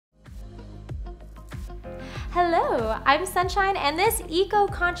Hello, I'm Sunshine, and this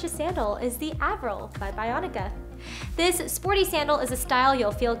eco-conscious sandal is the Avryl by Bionica. This sporty sandal is a style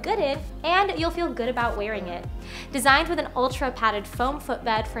you'll feel good in, and you'll feel good about wearing it. Designed with an ultra-padded foam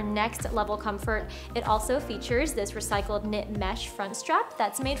footbed for next-level comfort, it also features this recycled knit mesh front strap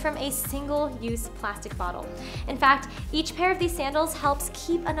that's made from a single-use plastic bottle. In fact, each pair of these sandals helps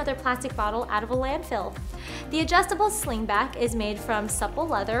keep another plastic bottle out of a landfill. The adjustable slingback is made from supple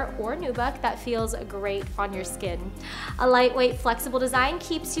leather or nubuck that feels great on your skin. A lightweight, flexible design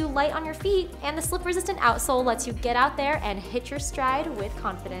keeps you light on your feet, and the slip-resistant outsole lets you get out there and hit your stride with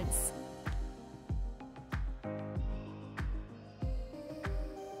confidence.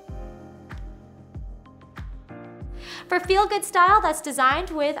 For feel-good style that's designed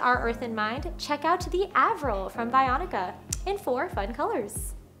with our earth in mind, check out the Avryl from Bionica in 4 fun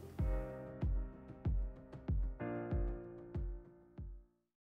colors.